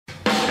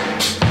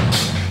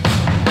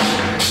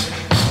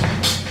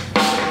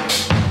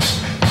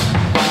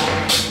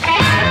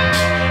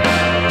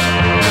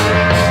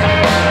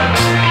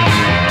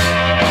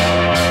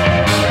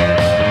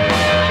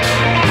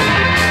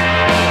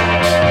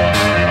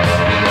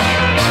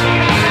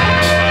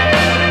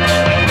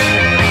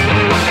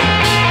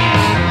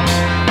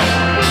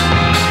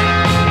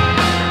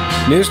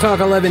News Talk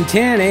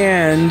 1110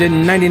 and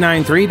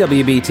 99.3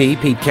 WBT.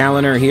 Pete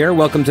Kaliner here.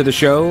 Welcome to the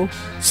show.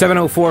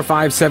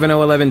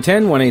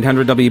 704-570-1110,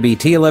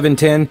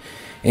 1-800-WBT-1110,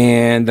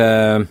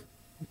 and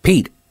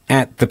Pete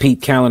at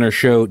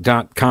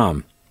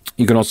thePeteKalinershow.com.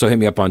 You can also hit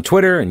me up on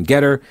Twitter and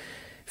Getter,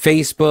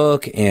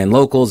 Facebook, and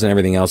Locals and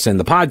everything else. And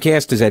the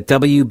podcast is at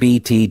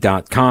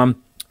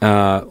WBT.com.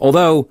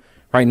 Although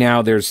right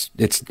now it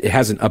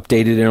hasn't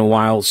updated in a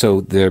while,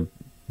 so they're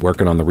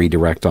working on the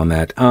redirect on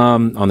that,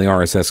 on the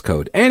RSS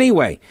code.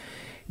 Anyway,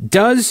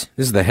 this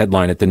is the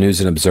headline at the News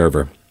and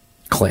Observer.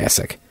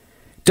 Classic.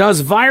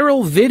 Does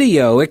viral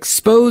video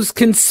expose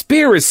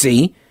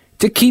conspiracy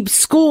to keep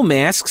school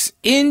masks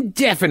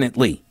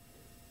indefinitely?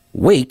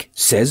 Wake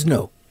says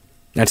no.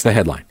 That's the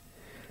headline.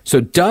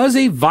 So does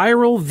a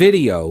viral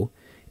video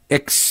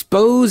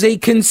expose a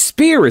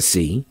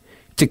conspiracy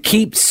to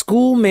keep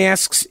school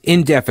masks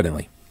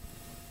indefinitely?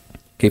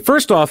 Okay,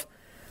 first off,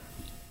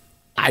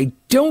 I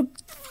don't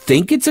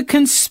think it's a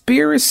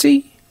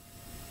conspiracy.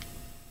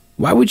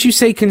 Why would you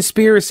say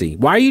conspiracy?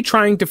 Why are you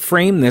trying to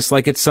frame this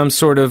like it's some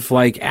sort of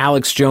like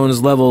Alex Jones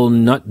level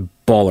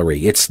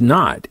nutballery? It's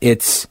not.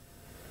 It's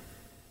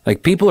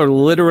like people are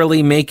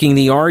literally making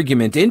the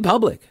argument in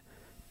public.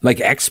 Like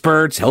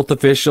experts, health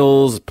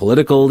officials,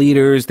 political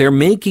leaders, they're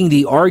making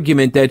the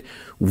argument that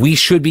we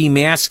should be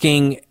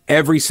masking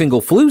every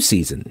single flu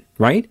season,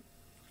 right?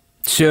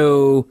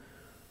 So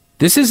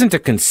this isn't a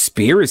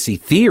conspiracy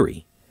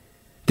theory.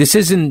 This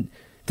isn't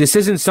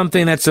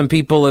something that some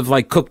people have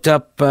like cooked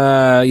up,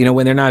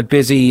 when they're not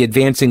busy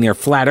advancing their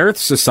flat Earth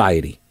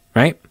society,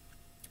 right?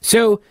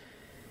 So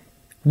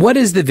what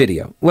is the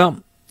video?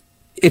 Well,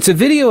 it's a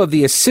video of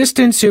the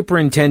assistant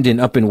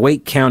superintendent up in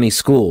Wake County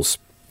Schools,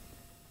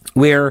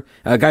 where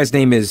a guy's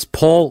name is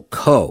Paul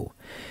Coe.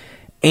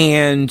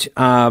 And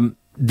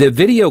the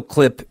video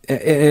clip,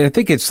 I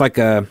think it's like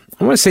I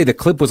want to say the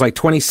clip was like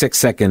 26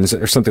 seconds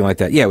or something like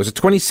that. Yeah, it was a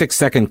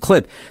 26-second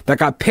clip that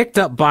got picked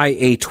up by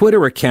a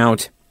Twitter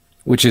account,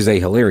 which is a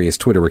hilarious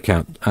Twitter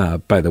account,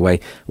 by the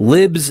way.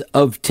 Libs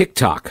of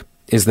TikTok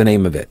is the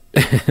name of it.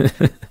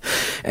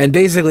 And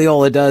basically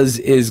all it does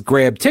is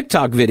grab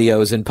TikTok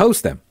videos and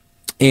post them,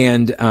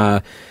 and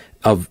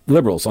of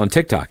liberals on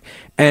TikTok.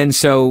 And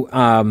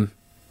so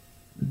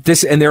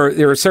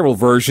there are several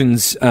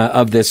versions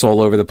of this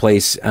all over the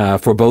place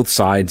for both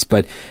sides,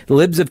 but the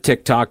Libs of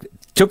TikTok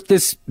took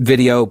this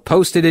video,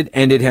 posted it,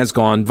 and it has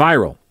gone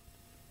viral.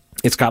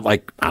 It's got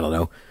like, I don't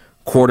know,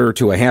 250,000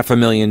 to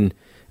 500,000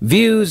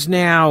 views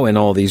now, and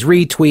all these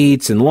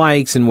retweets and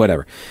likes and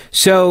whatever.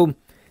 So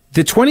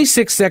the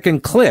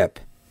 26-second clip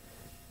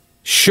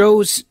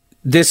shows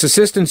this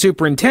assistant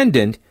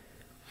superintendent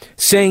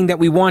saying that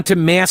we want to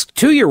mask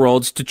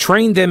 2-year-olds to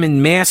train them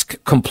in mask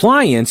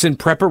compliance in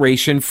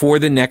preparation for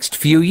the next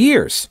few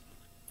years.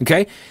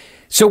 Okay?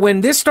 So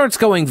when this starts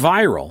going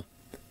viral,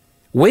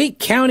 Wake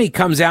County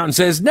comes out and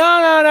says,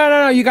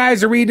 no, you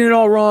guys are reading it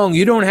all wrong.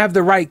 You don't have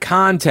the right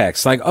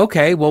context. Like,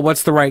 okay, well,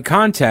 what's the right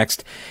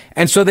context?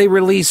 And so they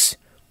release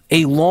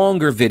a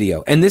longer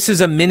video, and this is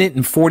 1 minute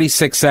and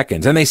 46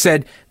 seconds. And they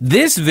said,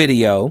 this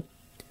video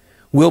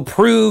will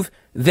prove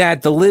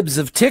that the Libs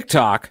of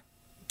TikTok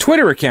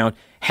Twitter account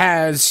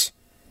has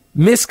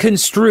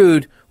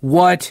misconstrued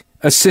what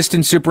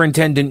Assistant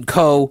Superintendent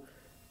Coe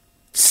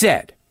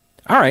said.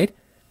 All right.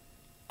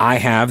 I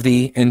have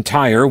the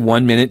entire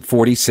 1 minute,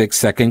 46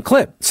 second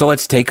clip. So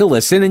let's take a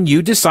listen and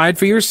you decide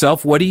for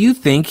yourself, what do you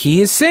think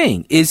he is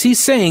saying? Is he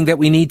saying that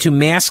we need to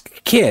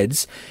mask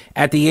kids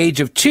at the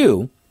age of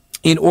 2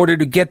 in order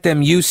to get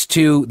them used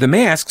to the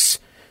masks,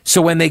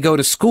 so when they go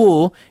to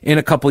school in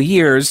a couple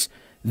years,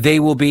 they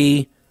will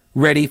be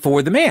ready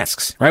for the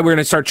masks, right? We're going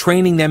to start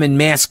training them in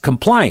mask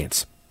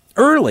compliance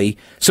early,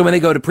 so when they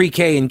go to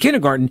pre-K and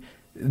kindergarten,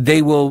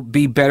 they will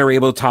be better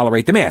able to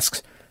tolerate the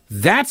masks.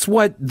 That's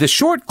what the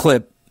short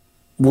clip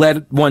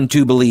led one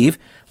to believe.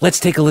 Let's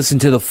take a listen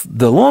to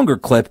the longer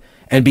clip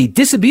and be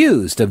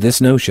disabused of this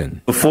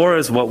notion. Before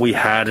is what we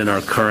had in our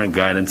current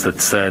guidance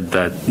that said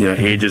that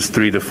ages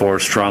 3 to 4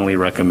 strongly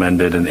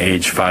recommended and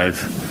age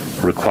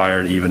 5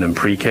 required even in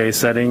pre-K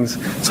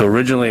settings. So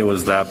originally it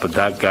was that, but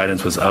that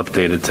guidance was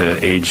updated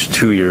to age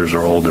 2 years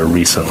or older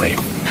recently.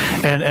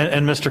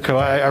 And Mr. Coe,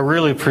 I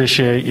really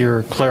appreciate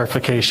your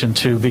clarification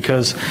too,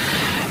 because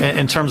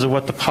in terms of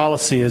what the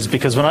policy is,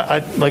 because when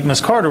I like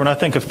Ms. Carter, when I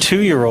think of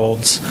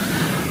 2-year-olds,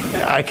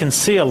 I can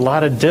see a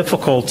lot of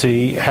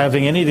difficulty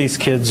having any of these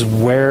kids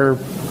wear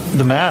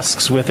the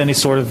masks with any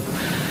sort of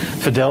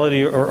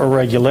fidelity or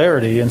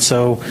regularity. And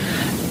so,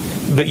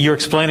 but you're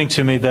explaining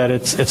to me that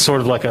it's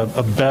sort of like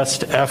a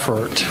best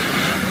effort.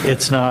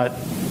 It's not,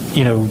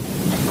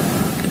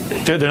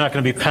 they're not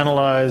going to be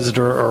penalized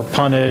or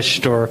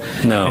punished or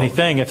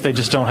anything if they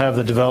just don't have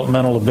the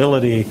developmental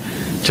ability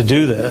to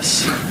do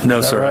this.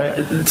 No, sir.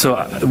 Right? So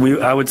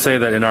I would say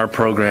that in our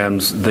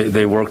programs,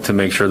 they work to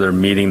make sure they're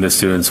meeting the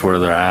students where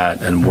they're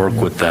at and work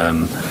with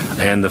them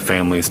and the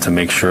families to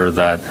make sure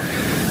that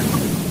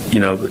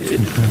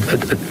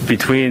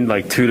between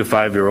like 2 to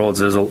 5 year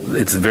olds,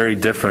 it's very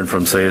different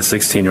from, say, a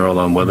 16-year-old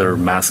on whether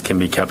masks can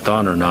be kept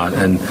on or not.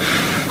 And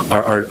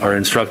our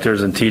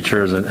instructors and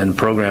teachers and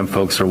program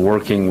folks are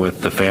working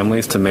with the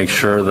families to make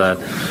sure that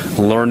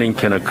learning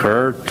can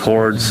occur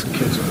towards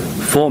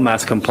full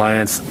mask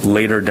compliance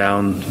later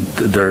down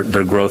their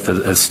growth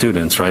as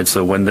students, right?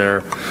 So when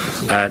they're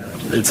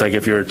it's like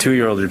if you're a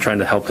 2-year-old, you're trying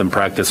to help them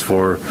practice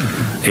for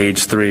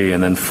age 3,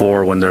 and then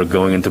 4 when they're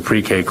going into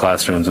pre-K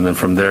classrooms, and then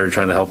from there you're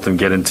trying to help them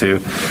get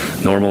into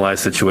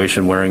normalized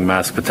situation wearing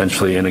masks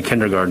potentially in a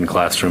kindergarten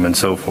classroom and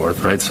so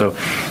forth, right? So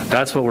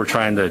that's what we're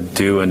trying to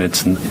do, and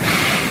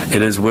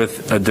it is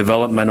with a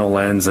developmental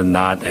lens and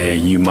not a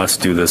you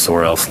must do this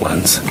or else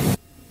lens.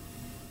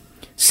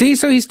 See,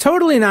 so he's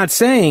totally not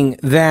saying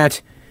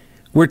that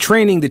we're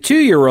training the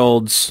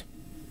 2-year-olds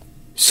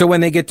so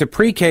when they get to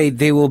pre-K,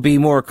 they will be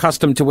more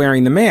accustomed to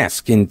wearing the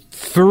mask in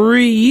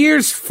 3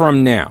 years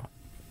from now.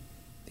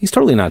 He's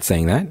totally not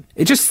saying that.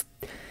 It just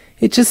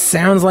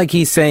sounds like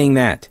he's saying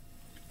that.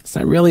 It's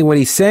not really what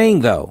he's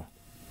saying, though.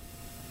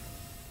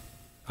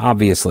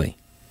 Obviously.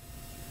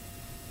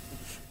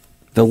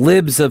 The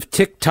Libs of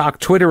TikTok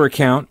Twitter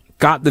account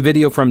got the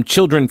video from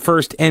Children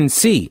First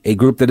NC, a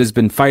group that has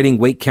been fighting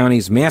Wake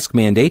County's mask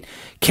mandate.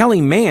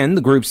 Kelly Mann,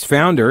 the group's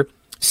founder,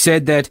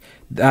 said that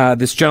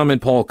this gentleman,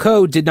 Paul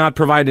Coe, did not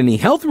provide any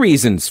health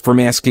reasons for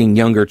masking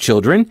younger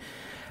children.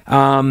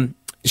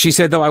 She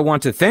said, though, I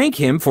want to thank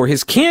him for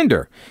his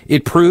candor.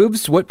 It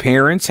proves what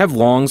parents have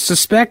long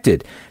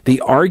suspected.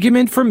 The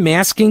argument for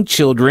masking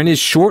children is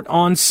short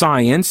on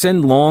science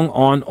and long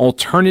on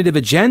alternative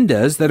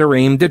agendas that are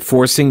aimed at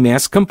forcing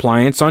mask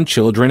compliance on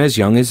children as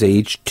young as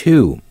age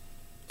 2.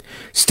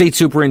 State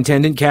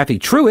Superintendent Kathy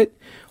Truitt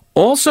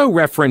also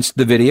referenced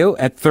the video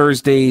at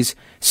Thursday's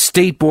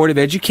State Board of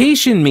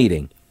Education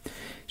meeting.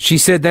 She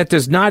said that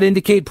does not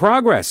indicate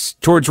progress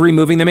towards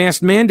removing the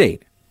mask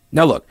mandate.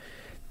 Now look,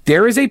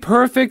 there is a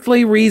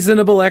perfectly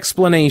reasonable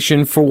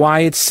explanation for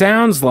why it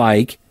sounds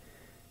like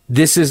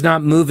this is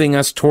not moving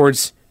us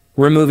towards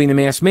removing the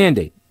mask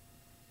mandate.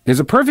 There's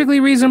a perfectly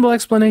reasonable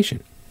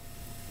explanation.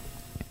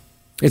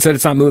 It's that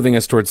it's not moving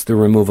us towards the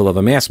removal of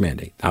a mask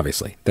mandate,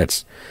 obviously.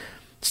 It's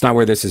not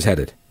where this is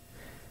headed.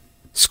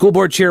 School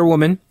board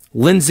chairwoman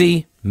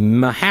Lindsay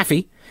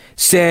Mahaffey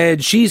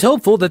said she's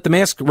hopeful that the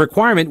mask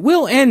requirement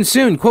will end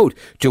soon. Quote,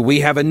 do we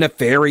have a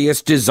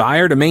nefarious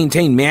desire to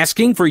maintain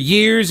masking for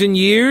years and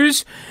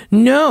years?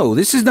 No,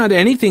 this is not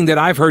anything that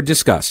I've heard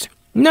discussed.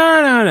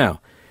 No.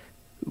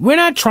 We're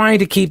not trying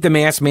to keep the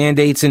mask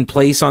mandates in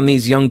place on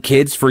these young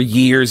kids for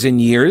years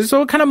and years. So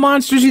what kind of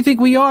monsters do you think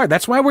we are?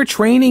 That's why we're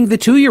training the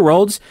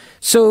 2-year-olds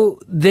so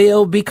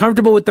they'll be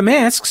comfortable with the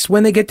masks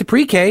when they get to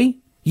pre-K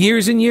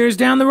years and years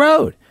down the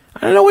road.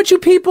 I don't know what you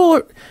people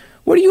are...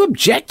 What are you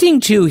objecting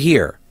to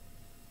here?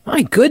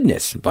 My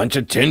goodness, a bunch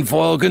of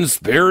tinfoil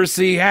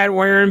conspiracy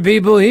hat-wearing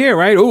people here,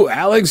 right? Oh,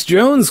 Alex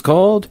Jones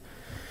called.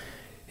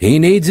 He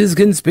needs his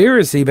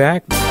conspiracy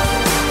back.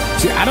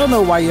 See, I don't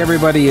know why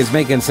everybody is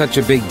making such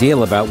a big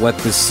deal about what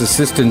this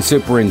assistant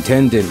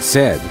superintendent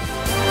said.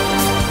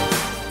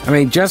 I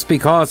mean, just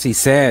because he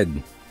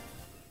said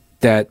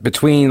that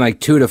between like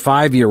 2 to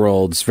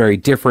 5-year-olds, very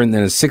different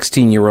than a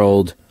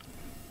 16-year-old,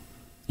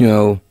 you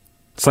know,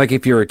 it's like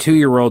if you're a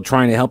 2-year-old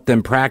trying to help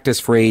them practice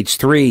for age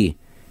 3,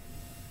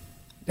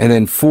 and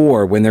then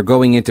 4 when they're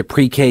going into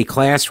pre-K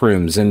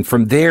classrooms. And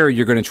from there,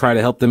 you're going to try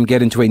to help them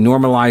get into a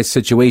normalized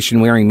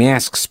situation wearing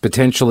masks,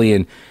 potentially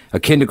in a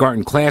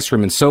kindergarten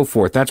classroom and so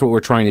forth. That's what we're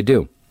trying to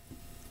do.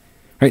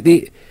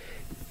 Right?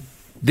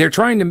 They're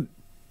trying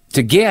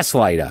to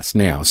gaslight us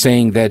now,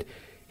 saying that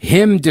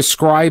him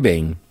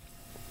describing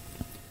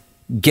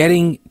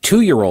getting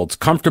 2-year-olds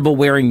comfortable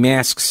wearing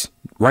masks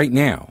right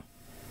now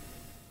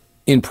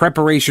in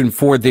preparation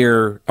for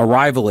their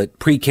arrival at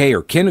pre-K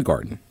or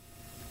kindergarten,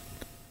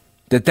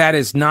 that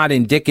is not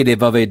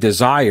indicative of a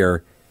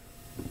desire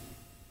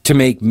to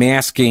make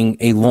masking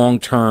a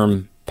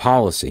long-term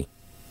policy.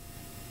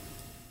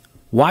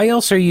 Why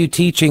else are you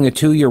teaching a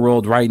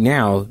 2-year-old right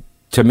now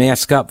to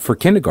mask up for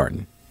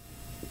kindergarten?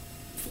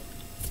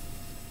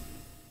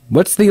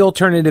 What's the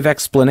alternative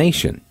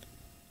explanation?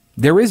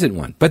 There isn't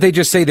one, but they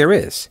just say there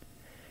is.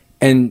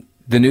 And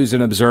the News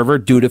and Observer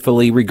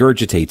dutifully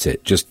regurgitates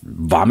it, just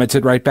vomits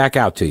it right back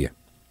out to you.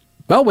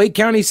 Well, Wake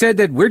County said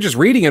that we're just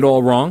reading it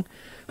all wrong.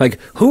 Like,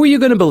 who are you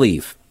going to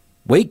believe?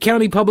 Wake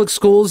County Public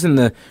Schools and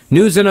the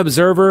News and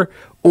Observer,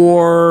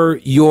 or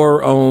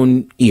your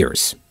own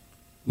ears?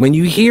 When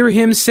you hear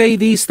him say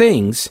these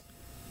things,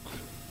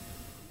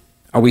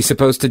 are we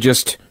supposed to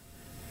just,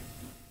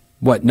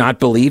 not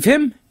believe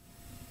him?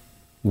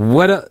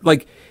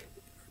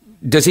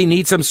 Does he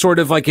need some sort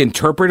of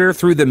interpreter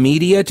through the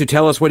media to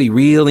tell us what he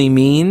really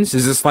means?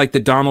 Is this like the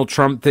Donald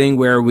Trump thing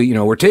where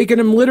we're taking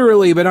him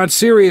literally but not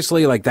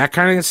seriously, like that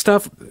kind of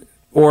stuff?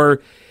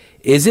 Or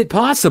is it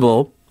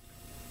possible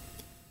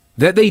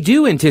that they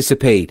do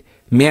anticipate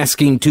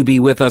masking to be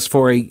with us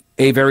for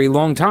a very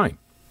long time?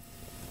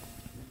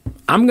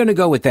 I'm going to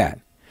go with that.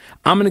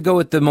 I'm going to go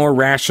with the more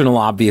rational,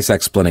 obvious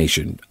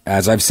explanation.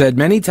 As I've said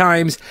many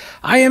times,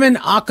 I am an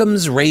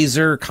Occam's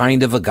razor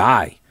kind of a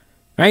guy,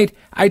 right?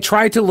 I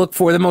try to look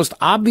for the most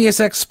obvious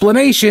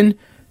explanation,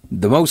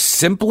 the most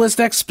simplest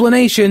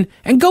explanation,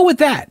 and go with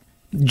that.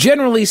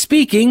 Generally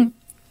speaking,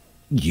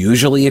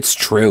 usually it's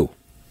true.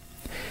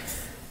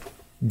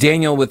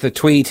 Daniel with a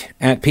tweet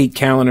at Pete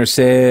Kaliner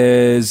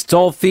says, it's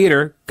all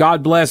theater.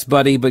 God bless,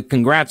 buddy, but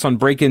congrats on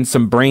breaking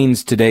some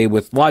brains today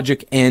with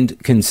logic and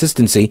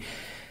consistency.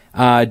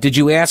 Did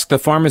you ask the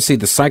pharmacy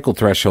the cycle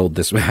threshold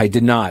this way? I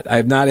did not. I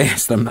have not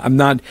asked them. I'm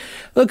not.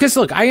 Look,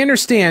 I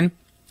understand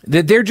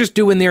that they're just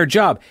doing their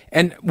job.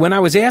 And when I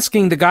was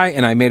asking the guy,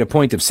 and I made a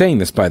point of saying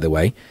this, by the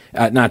way,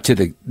 not to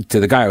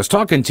the guy I was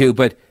talking to,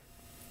 but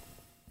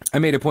I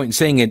made a point in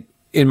saying it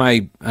in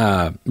my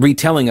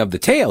retelling of the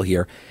tale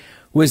here,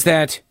 was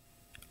that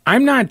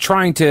I'm not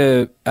trying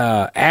to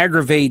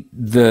aggravate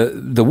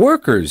the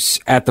workers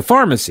at the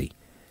pharmacy.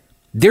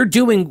 They're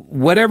doing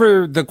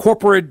whatever the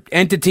corporate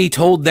entity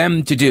told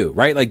them to do,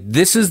 right? Like,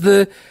 this is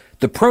the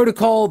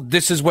protocol.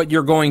 This is what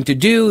you're going to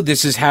do.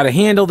 This is how to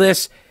handle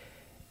this.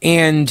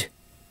 And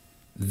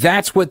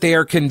that's what they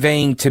are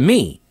conveying to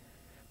me.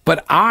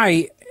 But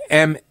I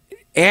am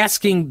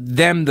asking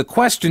them the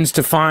questions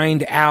to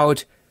find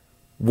out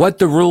what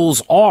the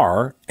rules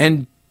are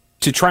and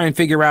to try and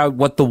figure out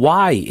what the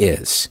why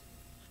is.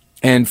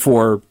 And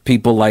for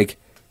people like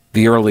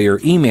the earlier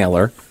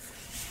emailer,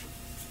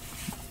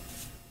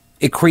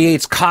 it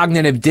creates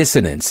cognitive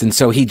dissonance, and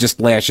so he just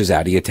lashes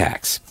out. He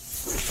attacks.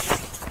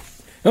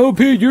 Oh,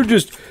 Pete, you're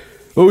just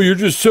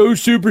so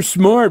super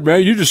smart,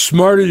 man. You're just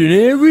smarter than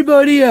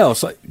everybody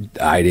else.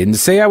 I didn't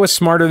say I was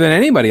smarter than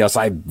anybody else.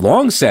 I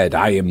long said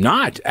I am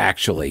not,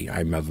 actually.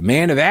 I'm a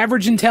man of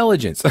average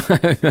intelligence.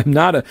 I'm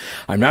not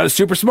a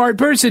super smart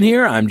person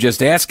here. I'm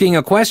just asking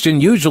a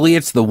question. Usually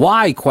it's the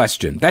why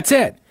question. That's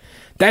it.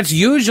 That's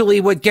usually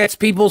what gets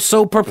people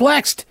so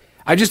perplexed.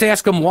 I just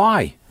ask them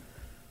why.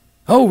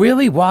 Oh,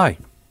 really? Why?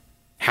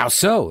 How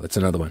so? That's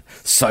another one.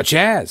 Such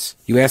as.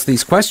 You ask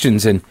these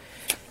questions and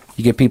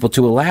you get people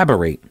to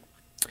elaborate.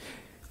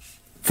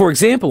 For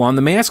example, on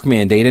the mask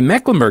mandate in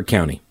Mecklenburg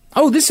County.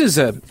 Oh, this is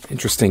an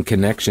interesting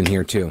connection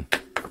here, too.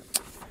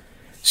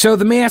 So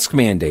the mask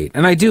mandate,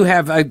 and I do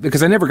have,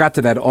 because I never got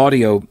to that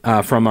audio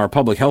from our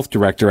public health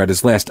director at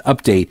his last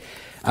update,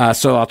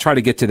 so I'll try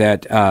to get to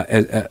that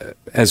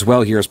as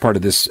well here as part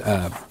of this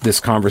this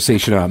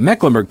conversation about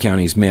Mecklenburg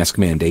County's mask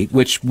mandate,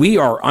 which we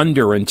are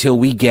under until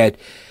we get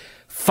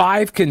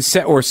 7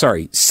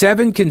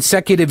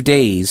 consecutive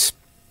days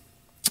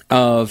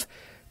of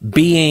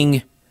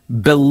being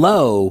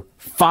below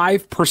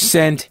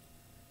 5%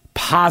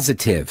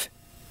 positive.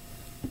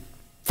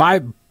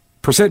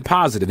 5%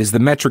 positive is the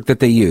metric that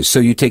they use. So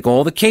you take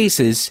all the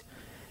cases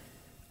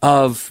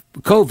of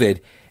COVID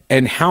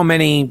and how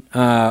many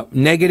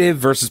negative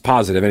versus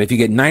positive. And if you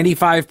get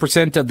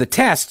 95% of the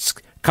tests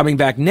coming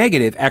back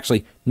negative,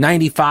 actually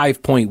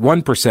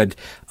 95.1%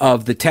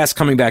 of the tests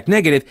coming back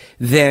negative,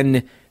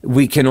 then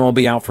we can all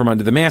be out from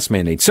under the mask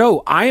mandate.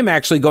 So I am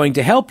actually going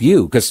to help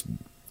you because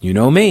you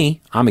know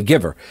me, I'm a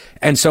giver.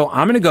 And so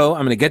I'm going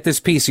to get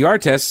this PCR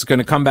test. It's going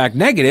to come back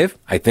negative,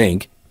 I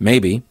think,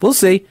 maybe. We'll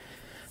see.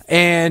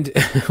 And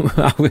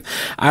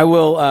I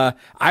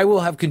will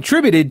have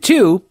contributed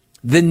to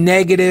the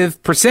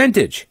negative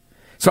percentage.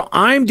 So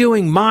I'm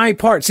doing my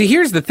part. See,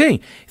 here's the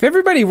thing. If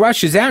everybody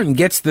rushes out and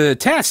gets the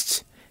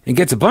tests and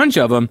gets a bunch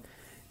of them,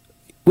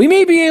 we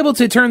may be able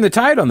to turn the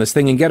tide on this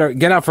thing and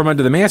get out from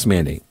under the mask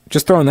mandate.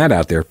 Just throwing that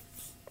out there.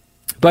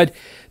 But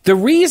the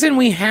reason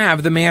we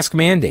have the mask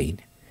mandate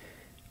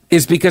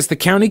is because the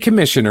county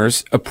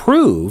commissioners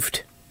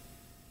approved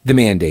the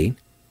mandate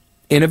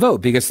in a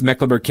vote, because the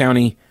Mecklenburg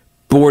County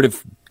Board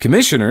of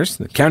Commissioners,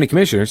 the county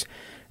commissioners,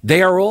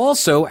 they are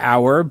also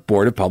our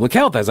Board of Public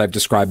Health, as I've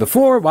described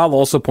before, while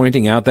also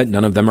pointing out that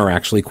none of them are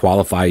actually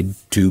qualified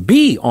to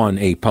be on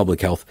a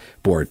public health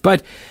board.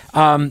 But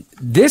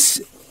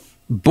this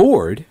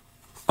board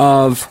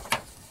of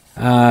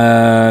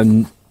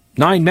 9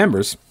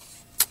 members,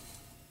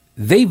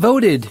 they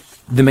voted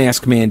the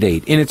mask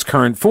mandate in its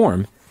current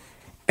form.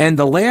 And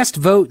the last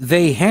vote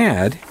they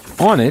had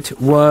on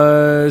it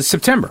was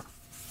September.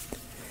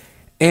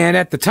 And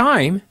at the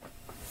time,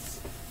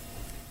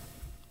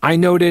 I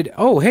noted,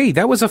 oh, hey,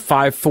 that was a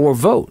 5-4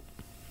 vote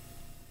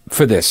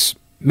for this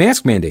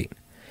mask mandate.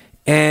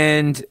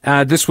 And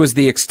this was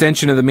the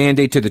extension of the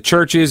mandate to the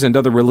churches and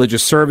other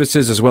religious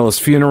services, as well as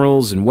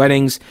funerals and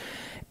weddings.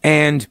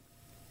 And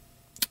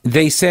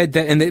they said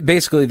that, and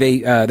basically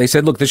they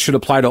said, look, this should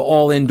apply to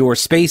all indoor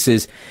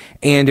spaces.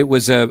 And it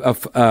was a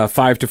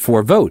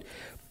 5-4 vote.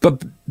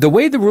 But the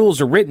way the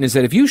rules are written is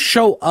that if you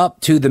show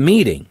up to the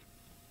meeting,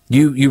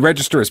 you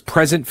register as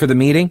present for the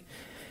meeting,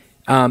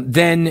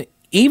 then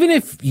even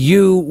if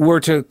you were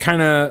to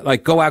kind of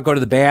like go to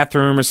the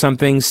bathroom or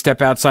something, step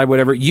outside,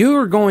 whatever, you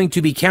are going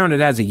to be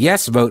counted as a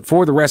yes vote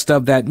for the rest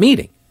of that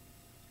meeting.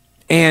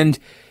 And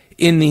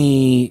in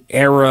the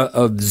era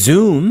of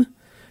Zoom,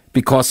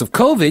 because of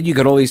COVID, you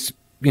got all these,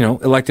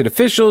 elected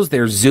officials,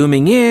 they're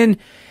Zooming in.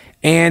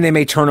 and they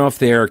may turn off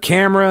their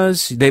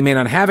cameras. They may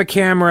not have a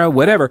camera,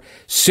 whatever.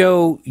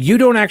 So you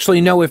don't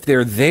actually know if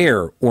they're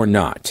there or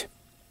not.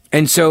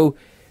 And so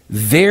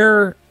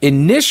their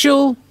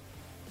initial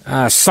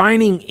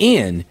signing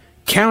in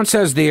counts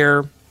as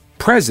their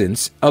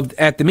presence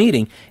at the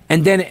meeting.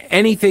 And then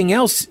anything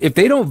else, if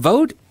they don't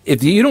vote,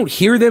 if you don't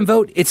hear them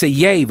vote, it's a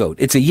yay vote.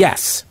 It's a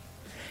yes.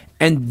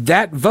 And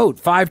that vote,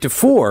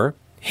 5-4,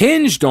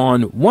 hinged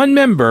on one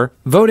member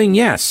voting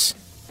yes,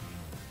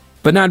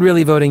 but not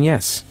really voting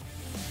yes.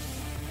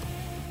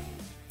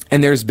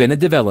 And there's been a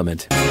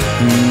development.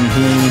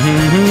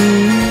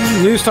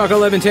 News Talk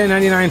 1110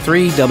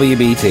 99.3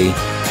 WBT.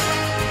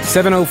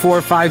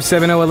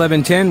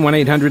 704-570-1110,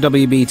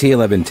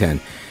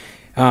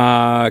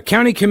 1-800-WBT-1110.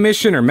 County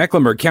Commissioner,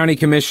 Mecklenburg County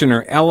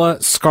Commissioner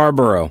Ella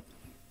Scarborough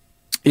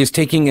is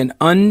taking an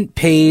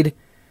unpaid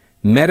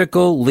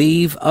medical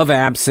leave of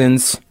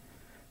absence.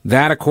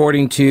 That,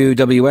 according to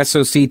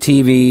WSOC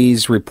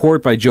TV's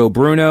report by Joe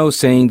Bruno,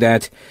 saying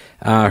that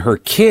her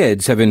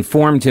kids have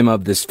informed him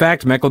of this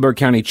fact. Mecklenburg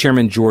County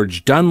Chairman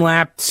George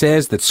Dunlap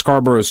says that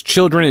Scarborough's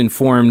children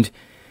informed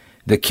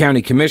the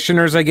county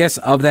commissioners, I guess,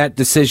 of that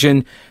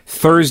decision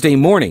Thursday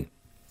morning,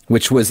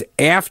 which was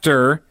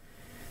after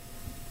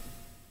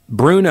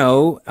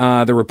Bruno,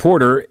 the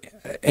reporter,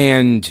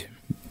 and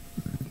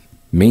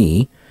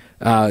me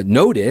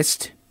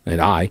noticed,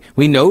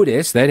 we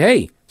noticed that,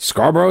 hey,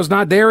 Scarborough's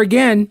not there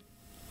again.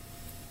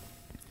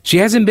 She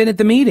hasn't been at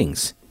the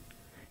meetings.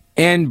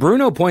 And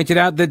Bruno pointed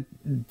out that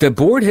the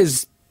board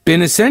has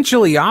been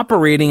essentially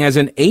operating as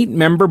an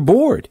 8-member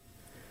board,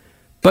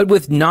 but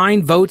with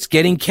 9 votes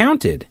getting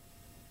counted.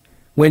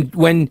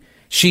 When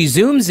she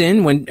zooms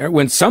in,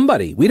 when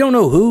somebody, we don't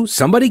know who,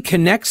 somebody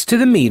connects to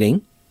the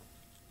meeting,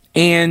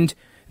 and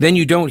then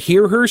you don't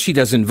hear her, she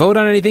doesn't vote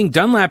on anything.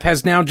 Dunlap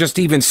has now just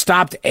even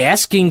stopped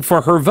asking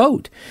for her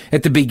vote.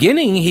 At the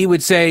beginning, he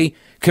would say,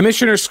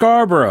 Commissioner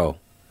Scarborough,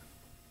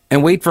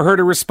 and wait for her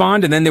to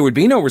respond, and then there would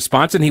be no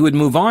response, and he would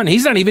move on.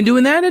 He's not even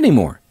doing that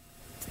anymore.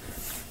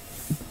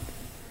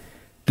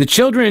 The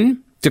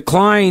children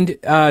declined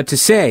to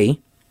say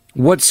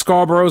what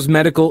Scarborough's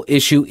medical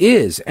issue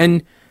is,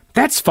 and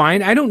that's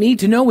fine. I don't need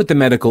to know what the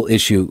medical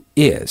issue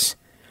is.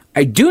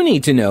 I do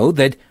need to know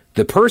that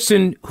the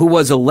person who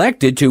was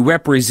elected to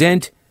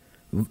represent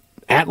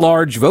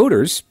at-large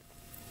voters,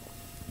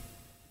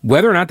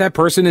 whether or not that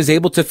person is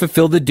able to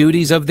fulfill the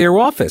duties of their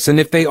office. And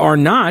if they are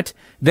not,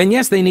 then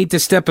yes, they need to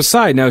step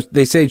aside. Now,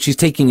 they say she's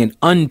taking an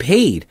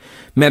unpaid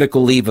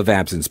medical leave of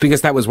absence,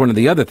 because that was one of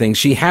the other things.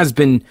 She has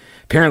been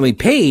apparently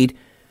paid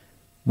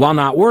while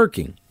not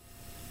working.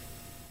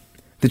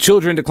 The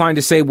children declined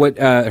to say what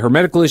her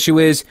medical issue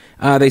is.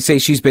 They say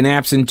she's been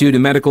absent due to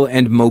medical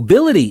and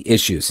mobility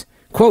issues.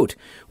 Quote,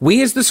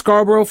 we as the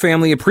Scarborough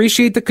family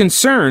appreciate the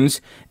concerns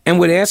and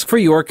would ask for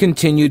your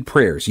continued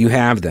prayers. You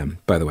have them,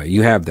 by the way.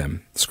 You have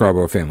them,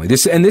 Scarborough family.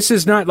 This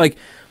is not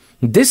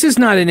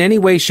in any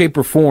way, shape,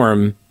 or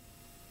form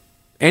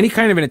any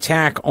kind of an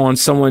attack on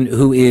someone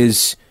who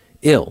is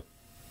ill,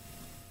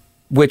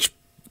 which,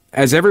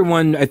 as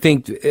everyone, I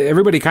think,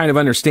 everybody kind of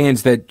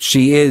understands that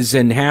she is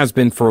and has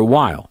been for a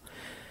while.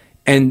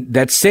 And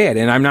that's sad.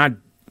 And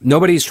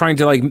nobody's trying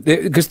to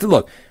because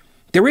look,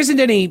 there isn't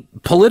any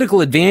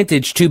political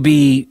advantage to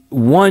be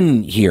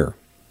won here.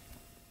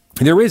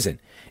 There isn't.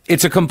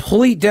 It's a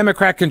complete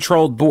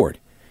Democrat-controlled board.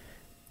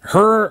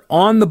 Her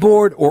on the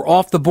board or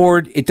off the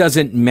board, it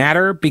doesn't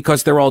matter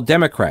because they're all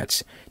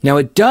Democrats. Now,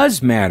 it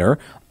does matter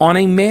on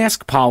a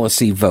mask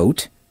policy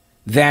vote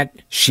that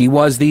she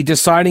was the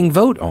deciding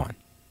vote on.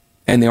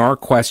 And there are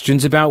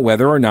questions about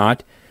whether or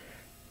not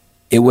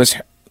it was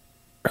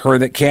her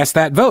that cast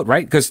that vote,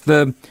 right? Because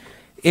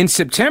in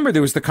September,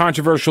 there was the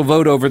controversial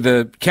vote over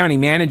the county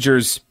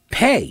manager's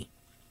pay,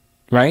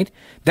 right?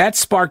 That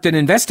sparked an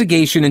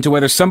investigation into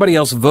whether somebody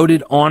else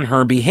voted on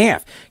her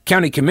behalf.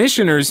 County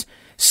commissioners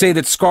say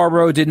that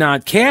Scarborough did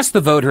not cast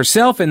the vote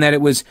herself and that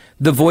it was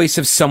the voice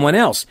of someone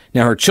else.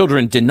 Now, her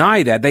children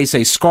deny that. They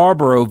say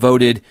Scarborough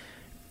voted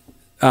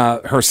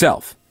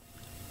herself.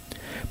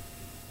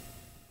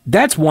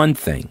 That's one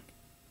thing,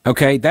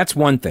 okay? That's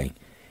one thing.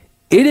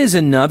 It is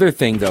another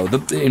thing, though.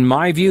 In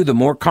my view, the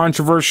more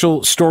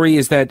controversial story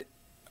is that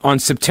on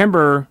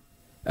September,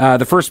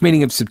 the first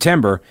meeting of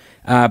September,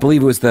 I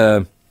believe it was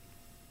the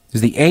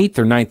 8th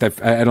or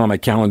 9th. I don't have my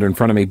calendar in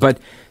front of me, but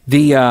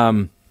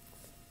the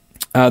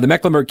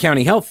Mecklenburg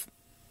County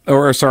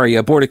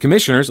Board of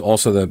Commissioners,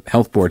 also the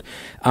Health Board,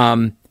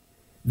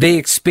 they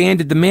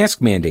expanded the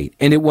mask mandate,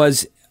 and it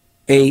was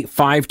a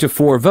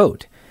 5-4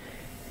 vote.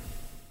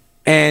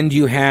 And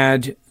you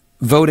had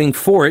voting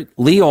for it,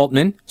 Lee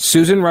Altman,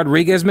 Susan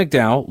Rodriguez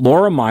McDowell,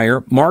 Laura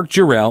Meyer, Mark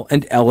Jarrell,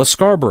 and Ella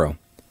Scarborough.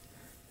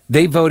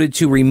 They voted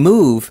to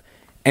remove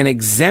an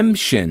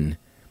exemption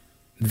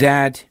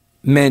that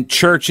meant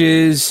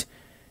churches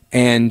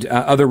and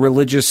other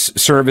religious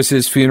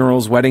services,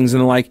 funerals, weddings,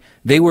 and the like.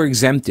 They were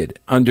exempted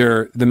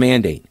under the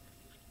mandate.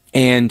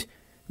 And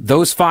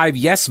those 5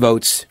 yes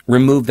votes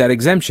removed that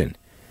exemption.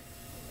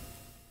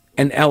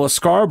 And Ella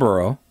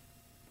Scarborough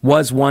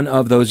was one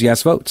of those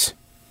yes votes.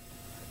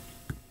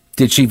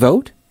 Did she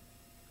vote?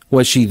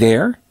 Was she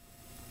there?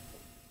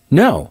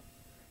 No.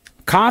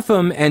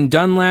 Cotham and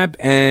Dunlap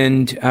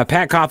and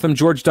Pat Cotham,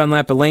 George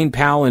Dunlap, Elaine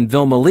Powell, and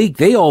Vilma Leak,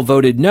 they all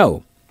voted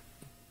no.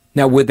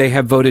 Now, would they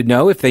have voted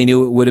no if they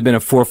knew it would have been a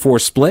 4-4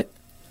 split?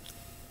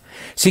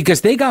 See,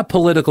 because they got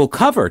political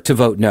cover to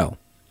vote no.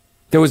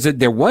 There was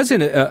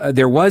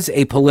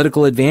a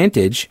political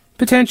advantage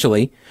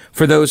potentially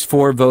for those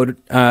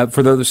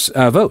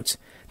votes.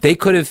 They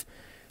could have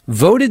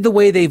voted the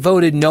way they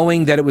voted,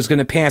 knowing that it was going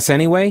to pass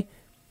anyway,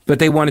 but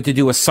they wanted to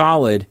do a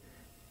solid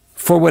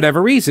for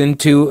whatever reason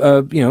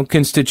to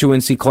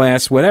constituency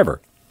class, whatever.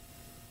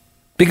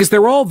 Because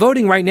they're all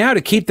voting right now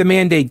to keep the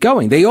mandate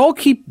going. They all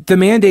keep the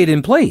mandate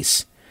in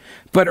place.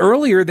 But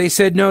earlier they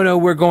said, no,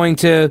 we're going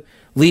to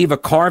leave a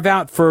carve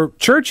out for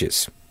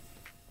churches.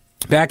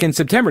 Back in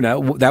September.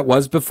 Now, that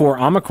was before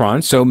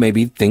Omicron, so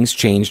maybe things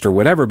changed or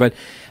whatever.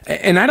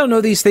 And I don't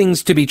know these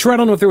things to be true. I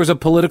don't know if there was a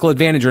political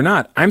advantage or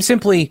not. I'm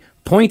simply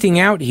pointing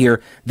out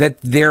here that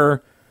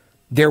there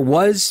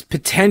was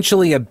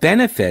potentially a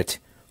benefit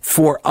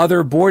for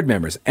other board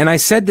members. And I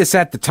said this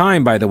at the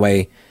time, by the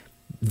way,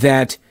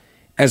 that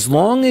as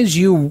long as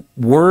you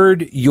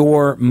word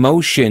your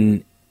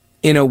motion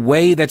in a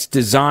way that's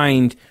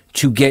designed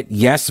to get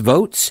yes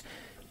votes,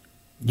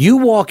 you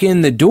walk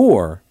in the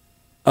door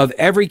of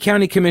every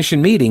county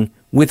commission meeting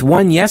with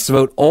one yes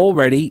vote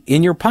already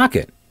in your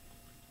pocket.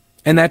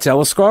 And that's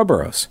Ella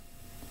Scarborough's.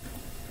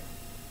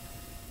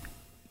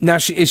 Now,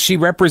 is she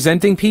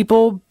representing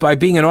people by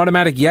being an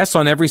automatic yes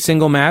on every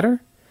single matter?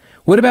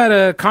 What about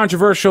a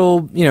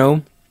controversial,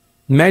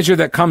 measure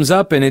that comes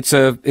up and it's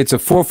a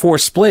 4-4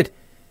 split?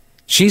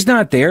 She's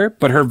not there,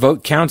 but her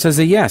vote counts as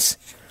a yes.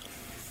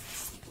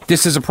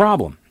 This is a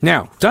problem.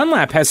 Now,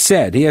 Dunlap has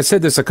said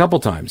this a couple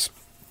times,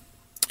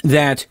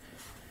 that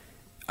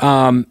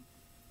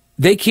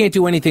they can't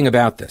do anything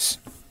about this.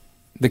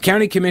 The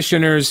county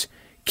commissioners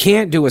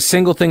can't do a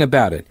single thing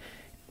about it.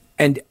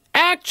 And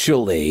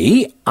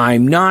actually,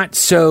 I'm not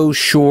so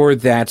sure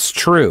that's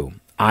true.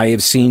 I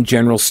have seen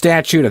general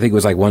statute, I think it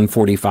was like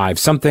 145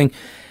 something,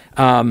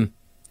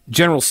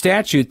 general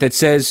statute that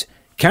says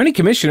county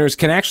commissioners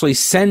can actually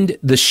send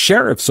the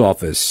sheriff's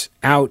office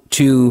out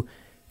to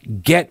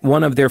get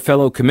one of their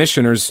fellow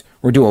commissioners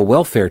or do a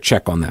welfare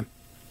check on them.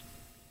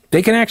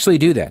 They can actually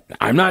do that.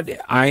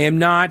 I am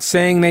not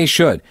saying they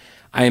should.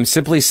 I am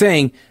simply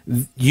saying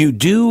you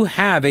do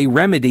have a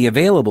remedy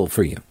available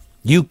for you.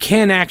 You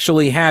can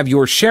actually have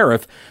your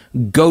sheriff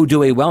go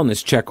do a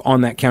wellness check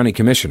on that county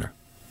commissioner.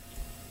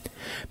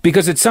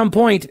 Because at some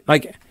point,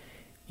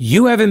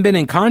 you haven't been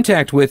in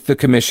contact with the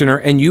commissioner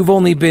and you've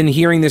only been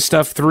hearing this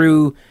stuff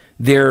through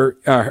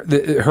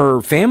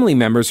her family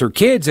members, her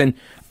kids. And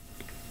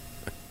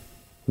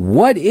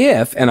what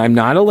if, and I'm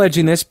not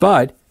alleging this,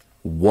 but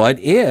what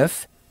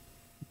if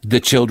the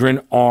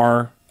children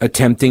are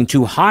attempting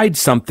to hide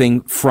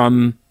something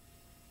from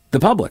the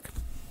public?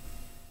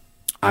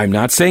 I'm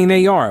not saying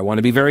they are. I want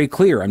to be very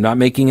clear. I'm not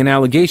making an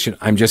allegation.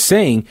 I'm just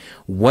saying,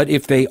 what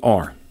if they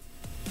are?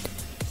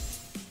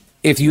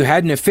 If you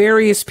had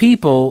nefarious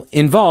people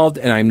involved,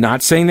 and I'm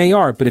not saying they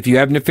are, but if you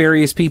have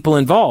nefarious people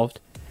involved,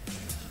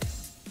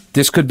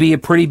 this could be a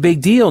pretty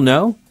big deal,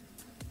 no?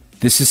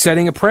 This is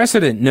setting a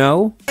precedent,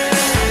 no?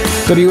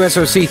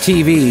 WSOC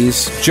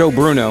TV's Joe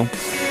Bruno,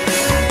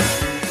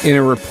 in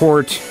a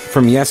report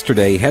from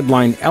yesterday,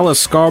 headline, Ella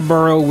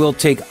Scarborough will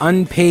take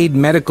unpaid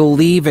medical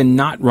leave and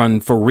not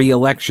run for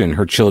re-election,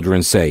 her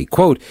children say.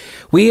 Quote,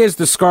 we as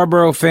the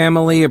Scarborough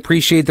family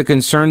appreciate the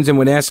concerns and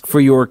would ask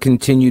for your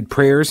continued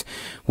prayers.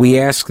 We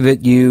ask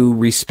that you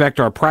respect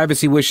our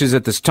privacy wishes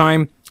at this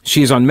time.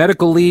 She is on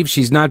medical leave.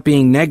 She's not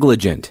being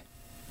negligent.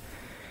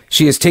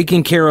 She is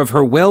taking care of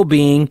her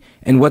well-being,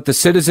 and what the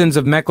citizens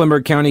of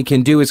Mecklenburg County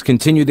can do is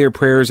continue their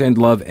prayers and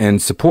love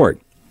and support.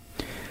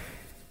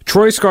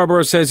 Troy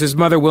Scarborough says his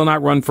mother will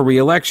not run for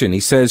re-election.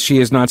 He says she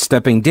is not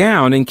stepping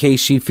down in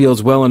case she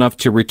feels well enough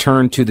to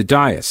return to the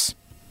dais.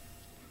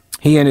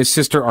 He and his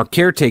sister are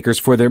caretakers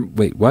for their...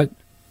 Wait, what?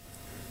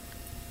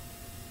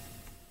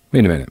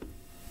 Wait a minute.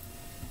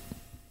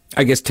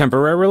 I guess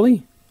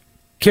temporarily?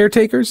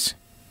 Caretakers?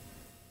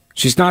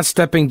 She's not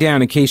stepping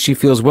down in case she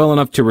feels well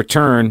enough to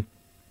return.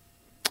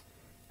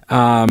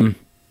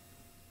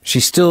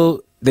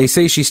 They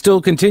say she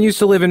still continues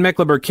to live in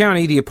Mecklenburg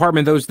County. The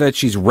apartment that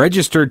she's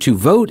registered to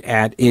vote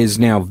at is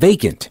now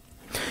vacant.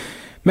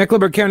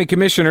 Mecklenburg County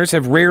commissioners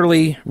have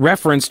rarely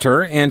referenced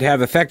her and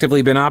have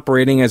effectively been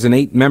operating as an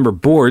 8-member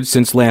board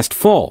since last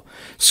fall.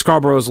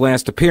 Scarborough's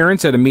last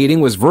appearance at a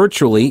meeting was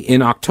virtually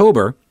in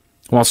October.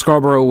 While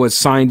Scarborough was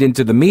signed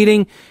into the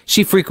meeting,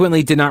 she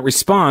frequently did not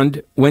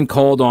respond when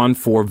called on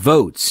for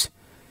votes.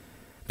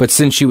 But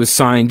since she was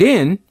signed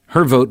in,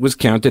 her vote was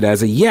counted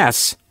as a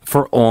yes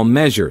for all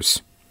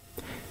measures.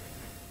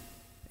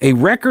 A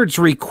records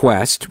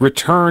request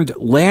returned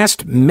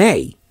last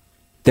May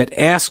that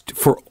asked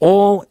for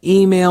all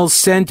emails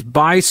sent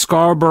by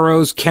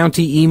Scarborough's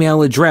county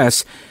email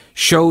address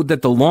showed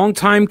that the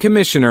longtime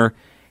commissioner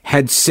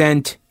had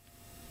sent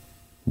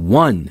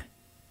one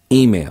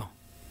email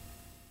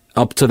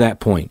up to that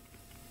point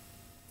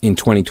in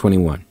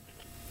 2021.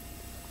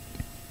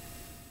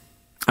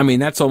 I mean,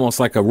 that's almost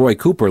like a Roy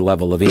Cooper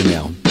level of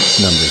email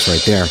numbers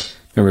right there.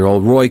 Remember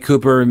old Roy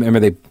Cooper?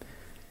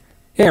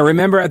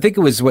 Remember, I think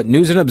it was,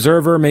 News and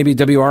Observer, maybe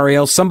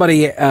WRAL.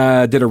 Somebody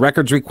did a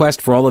records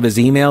request for all of his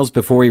emails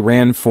before he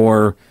ran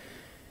for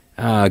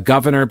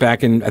governor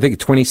back in, I think,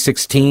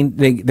 2016.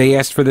 They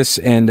asked for this,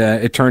 and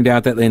it turned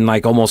out that in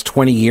like almost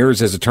 20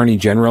 years as Attorney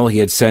General, he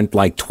had sent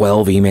like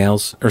 12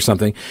 emails or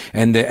something.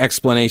 And the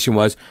explanation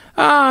was,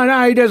 oh,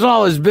 no, he does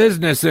all his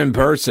business in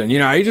person. You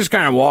know, he just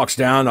kind of walks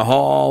down the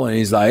hall and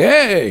he's like,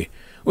 hey,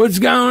 what's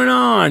going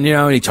on? You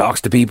know, and he talks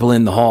to people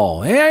in the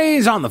hall. Hey,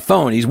 he's on the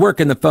phone. He's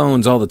working the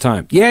phones all the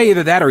time. Yeah,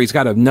 either that or he's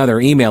got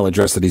another email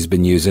address that he's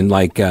been using,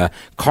 like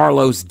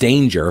Carlos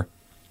Danger.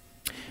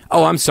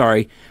 Oh, I'm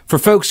sorry. For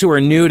folks who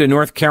are new to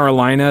North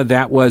Carolina,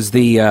 that was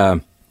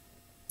the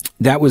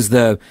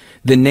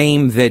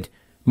name that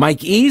Mike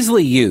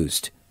Easley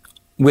used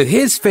with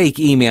his fake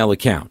email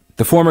account.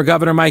 The former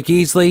governor, Mike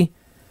Easley,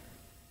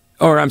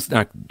 or I'm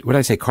not. What did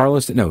I say?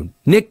 Carlos? No,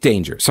 Nick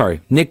Danger.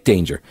 Sorry, Nick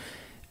Danger.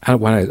 I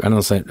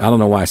don't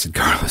know why I said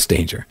Carlos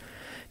Danger.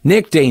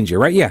 Nick Danger,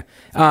 right? Yeah.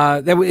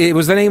 It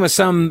was the name of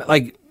some,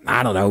 like,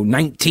 I don't know,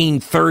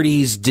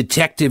 1930s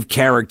detective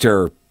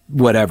character,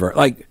 whatever.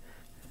 Like,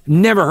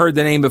 never heard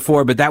the name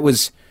before, but that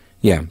was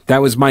Mike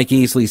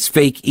Easley's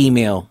fake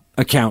email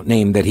account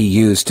name that he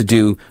used to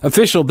do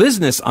official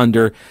business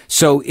under,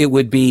 so it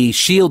would be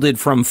shielded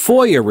from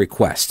FOIA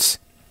requests.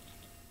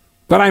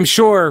 But I'm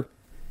sure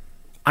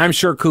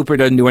Cooper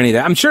doesn't do any of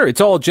that. I'm sure it's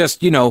all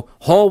just,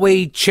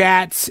 hallway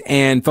chats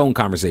and phone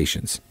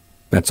conversations.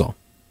 That's all.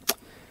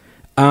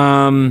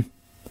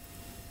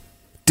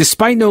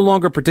 Despite no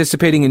longer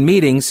participating in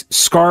meetings,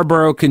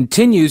 Scarborough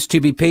continues to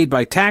be paid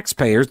by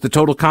taxpayers. The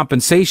total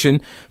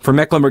compensation for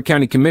Mecklenburg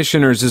County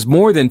Commissioners is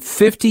more than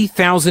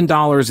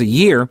 $50,000 a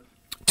year.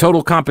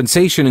 Total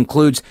compensation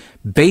includes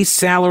base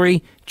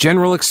salary,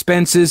 general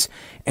expenses,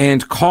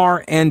 and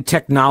car and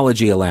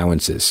technology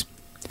allowances.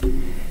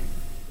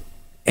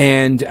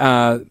 And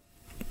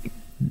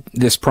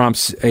this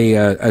prompts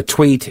a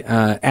tweet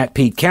at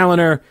Pete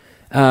Kaliner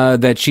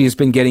that she has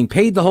been getting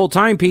paid the whole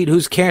time. Pete,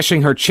 who's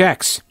cashing her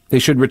checks? They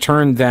should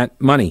return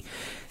that money.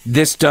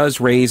 This does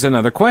raise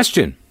another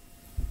question.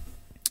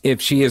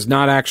 If she is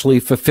not actually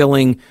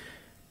fulfilling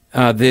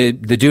the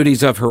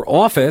duties of her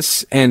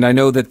office, and I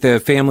know that the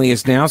family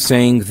is now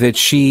saying that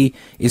she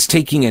is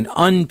taking an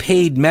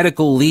unpaid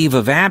medical leave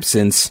of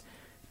absence,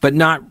 but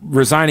not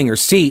resigning her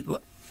seat.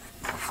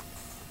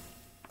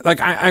 Like,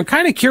 I'm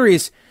kind of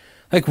curious,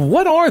 like,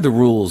 what are the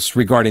rules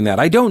regarding that?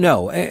 I don't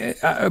know.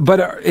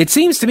 But it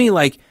seems to me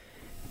like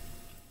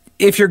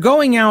if you're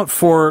going out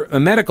for a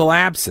medical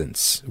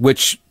absence,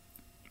 which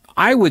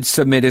I would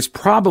submit has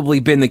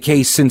probably been the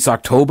case since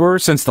October,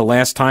 since the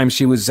last time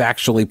she was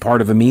actually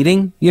part of a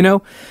meeting,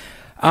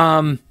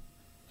 But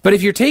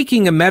if you're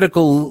taking a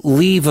medical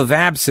leave of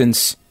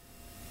absence,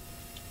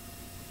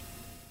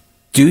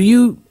 do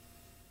you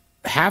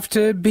have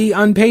to be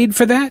unpaid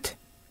for that?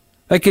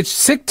 Like, it's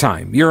sick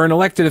time. You're an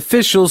elected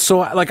official, so,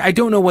 like, I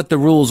don't know what the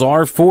rules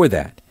are for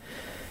that.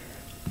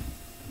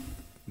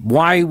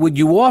 Why would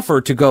you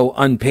offer to go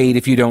unpaid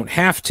if you don't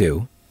have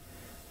to?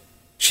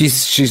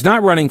 She's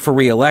not running for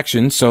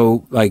re-election,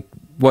 so, like,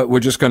 what, we're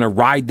just going to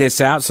ride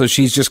this out, so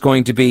she's just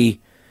going to be,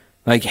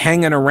 like,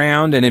 hanging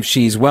around, and if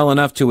she's well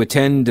enough to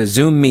attend a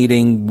Zoom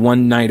meeting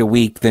one night a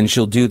week, then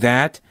she'll do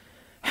that?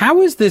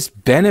 How is this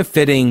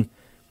benefiting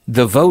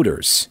the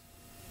voters?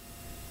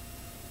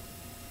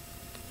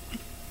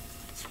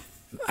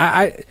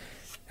 I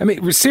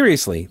mean,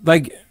 seriously,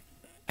 like,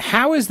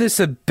 how is this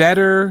a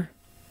better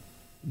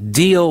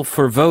deal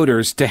for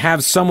voters to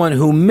have someone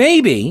who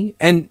maybe,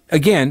 and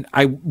again,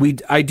 I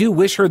do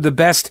wish her the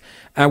best.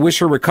 I wish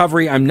her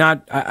recovery. I'm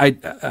not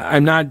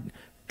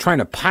trying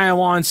to pile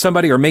on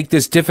somebody or make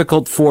this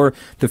difficult for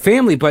the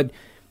family, but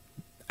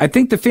I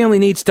think the family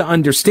needs to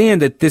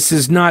understand that this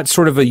is not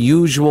sort of a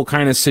usual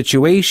kind of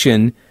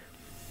situation.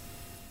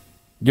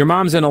 Your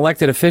mom's an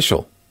elected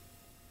official,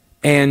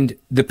 and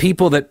the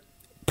people that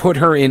put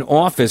her in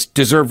office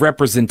deserve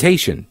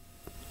representation.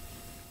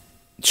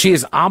 She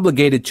is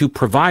obligated to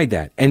provide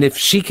that. And if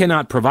she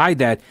cannot provide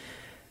that,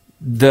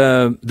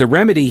 the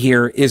remedy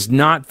here is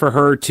not for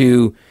her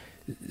to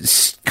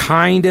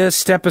kind of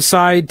step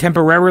aside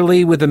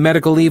temporarily with a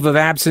medical leave of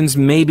absence.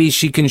 Maybe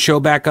she can show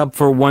back up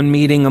for one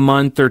meeting a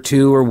month or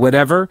two or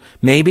whatever.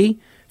 Maybe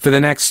for the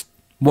next,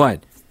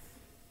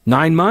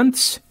 9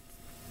 months?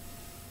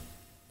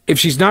 If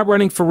she's not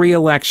running for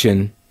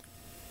re-election,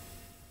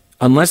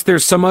 unless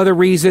there's some other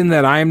reason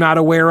that I'm not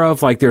aware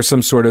of, like there's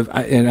some sort of,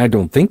 and I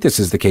don't think this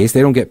is the case,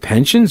 they don't get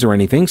pensions or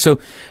anything, so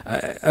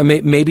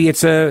maybe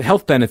it's a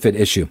health benefit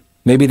issue.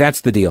 Maybe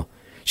that's the deal.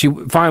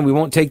 Fine, we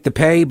won't take the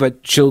pay, but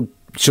she'll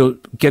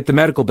get the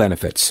medical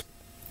benefits.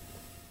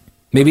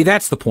 Maybe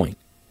that's the point.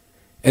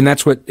 And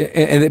that's what,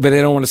 but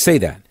they don't want to say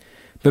that.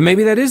 But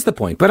maybe that is the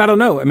point. But I don't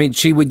know. I mean,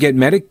 she would get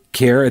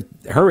Medicare at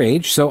her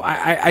age, so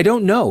I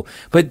don't know.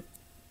 But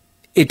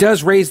it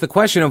does raise the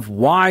question of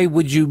why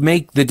would you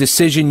make the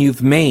decision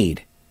you've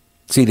made?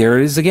 See, there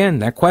it is again,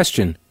 that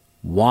question.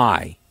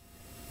 Why?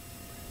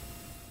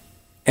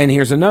 And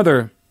here's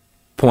another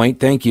point,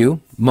 thank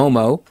you,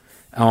 Momo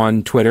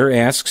on Twitter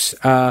asks,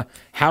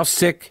 how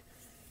sick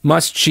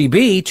must she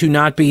be to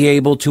not be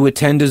able to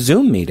attend a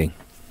Zoom meeting?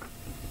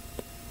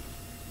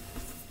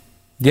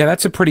 Yeah,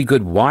 that's a pretty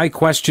good why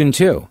question,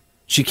 too.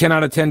 She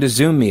cannot attend a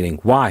Zoom meeting.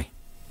 Why?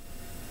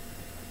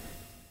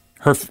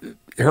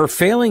 Her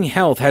failing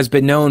health has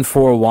been known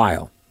for a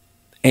while.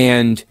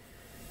 And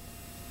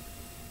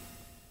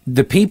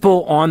the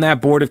people on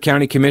that board of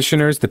county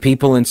commissioners, the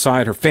people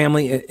inside her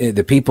family,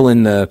 the people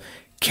in the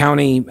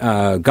county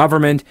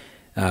government,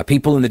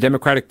 people in the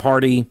Democratic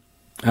Party,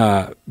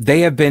 they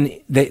have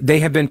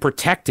been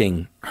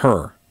protecting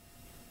her.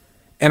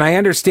 And I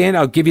understand.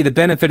 I'll give you the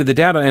benefit of the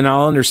doubt, and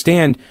I'll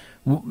understand.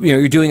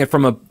 You're doing it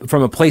from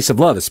a place of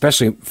love,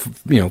 especially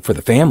for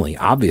the family.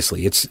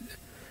 Obviously, it's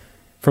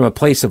from a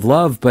place of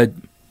love, but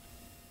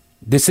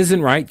this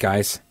isn't right,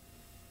 guys.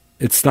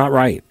 It's not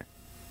right.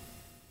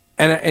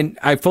 And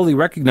I fully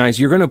recognize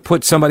you're going to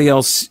put somebody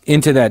else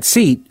into that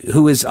seat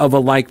who is of a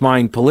like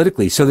mind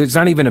politically. So there's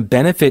not even a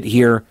benefit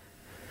here,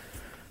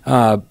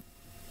 like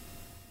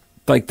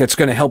that's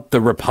going to help the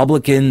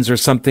Republicans or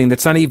something.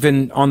 That's not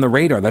even on the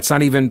radar. That's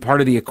not even part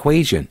of the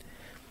equation.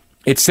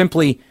 It's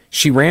simply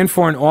she ran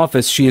for an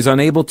office. She is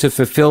unable to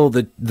fulfill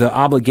the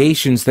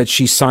obligations that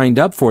she signed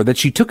up for, that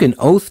she took an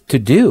oath to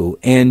do,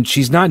 and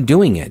she's not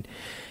doing it.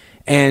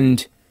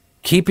 And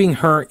keeping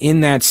her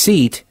in that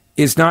seat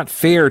is not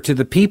fair to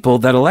the people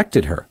that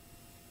elected her.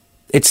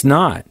 It's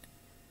not.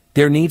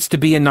 There needs to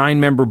be a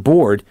 9-member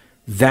board.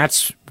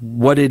 That's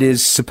what it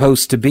is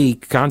supposed to be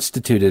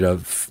constituted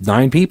of,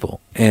 9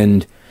 people.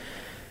 And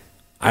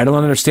I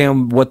don't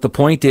understand what the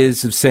point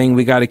is of saying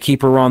we got to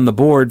keep her on the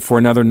board for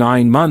another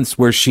 9 months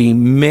where she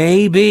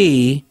may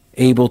be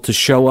able to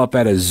show up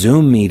at a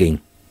Zoom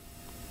meeting.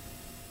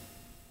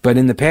 But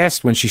in the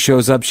past, when she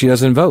shows up, she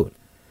doesn't vote.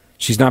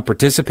 She's not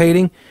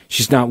participating.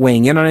 She's not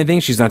weighing in on anything.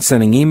 She's not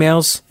sending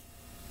emails.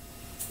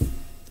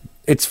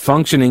 It's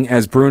functioning,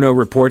 as Bruno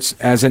reports,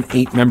 as an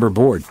 8-member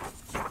board.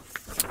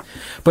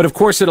 But of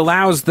course, it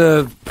allows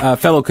the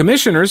fellow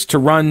commissioners to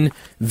run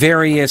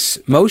various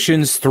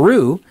motions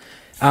through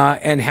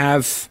and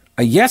have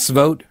a yes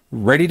vote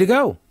ready to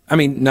go. I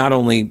mean, not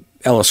only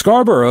Ella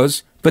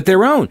Scarborough's, but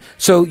their own.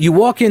 So you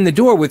walk in the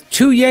door with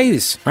 2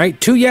 yays, right?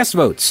 2 yes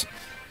votes.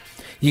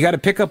 You got to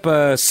pick up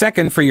a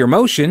second for your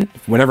motion,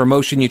 whatever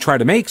motion you try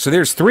to make. So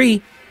there's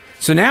 3.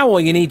 So now all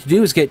you need to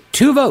do is get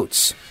 2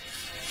 votes.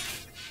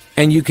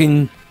 And you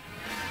can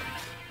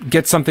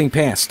get something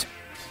passed.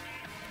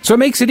 So it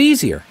makes it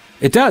easier.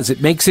 It does.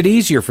 It makes it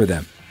easier for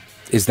them.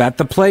 Is that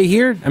the play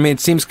here? I mean, it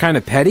seems kind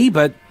of petty,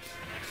 but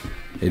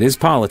it is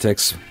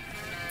politics.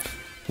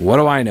 What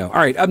do I know? All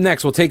right, up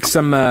next, we'll take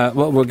some,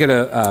 we're going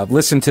to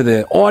listen to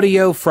the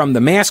audio from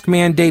the mask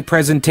mandate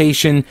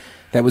presentation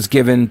that was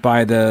given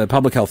by the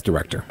public health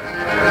director.